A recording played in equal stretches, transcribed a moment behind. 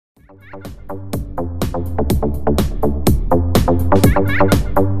Hello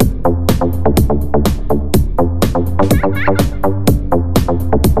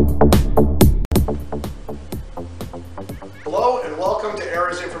and welcome to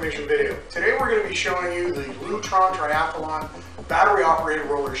Era's information video. Today we're going to be showing you the Lutron Triathlon battery operated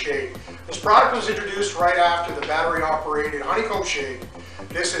roller shade. This product was introduced right after the battery operated honeycomb shade.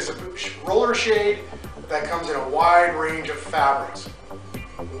 This is a roller shade that comes in a wide range of fabrics.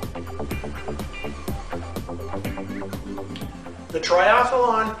 The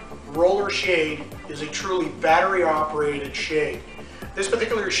Triathlon roller shade is a truly battery operated shade. This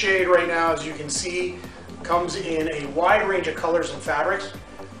particular shade right now, as you can see, comes in a wide range of colors and fabrics.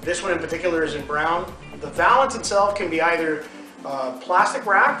 This one in particular is in brown. The valance itself can be either plastic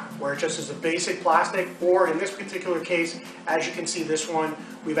wrapped, where it just is a basic plastic, or in this particular case, as you can see this one,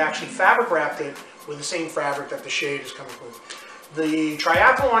 we've actually fabric wrapped it with the same fabric that the shade is coming with. The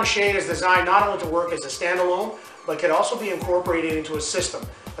Triathlon shade is designed not only to work as a standalone, but can also be incorporated into a system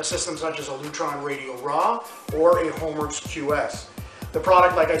such as a Lutron Radio Raw or a Homeworks QS. The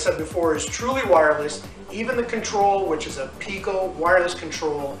product, like I said before, is truly wireless. Even the control, which is a Pico wireless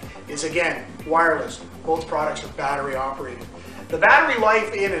control, is again wireless. Both products are battery operated. The battery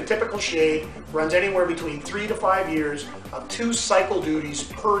life in a typical shade runs anywhere between 3 to 5 years of 2 cycle duties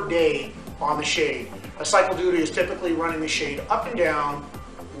per day on the shade. A cycle duty is typically running the shade up and down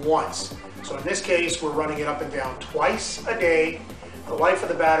once. So in this case, we're running it up and down twice a day. The life of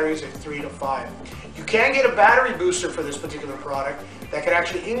the batteries is 3 to 5. You can get a battery booster for this particular product that can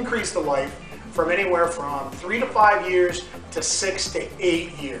actually increase the life from anywhere from 3 to 5 years to 6 to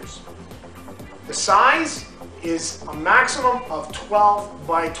 8 years. The size is a maximum of 12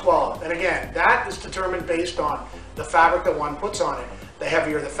 by 12. And again, that is determined based on the fabric that one puts on it. The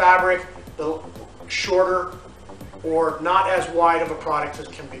heavier the fabric, the shorter or not as wide of a product as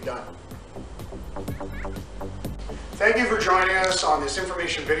can be done. Thank you for joining us on this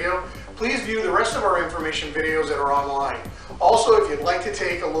information video. Please view the rest of our information videos that are online. Also, if you'd like to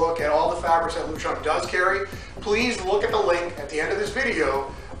take a look at all the fabrics that Lutron does carry, please look at the link at the end of this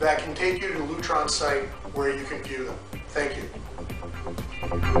video that can take you to Lutron's site where you can view them. Thank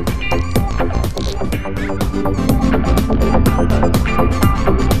you.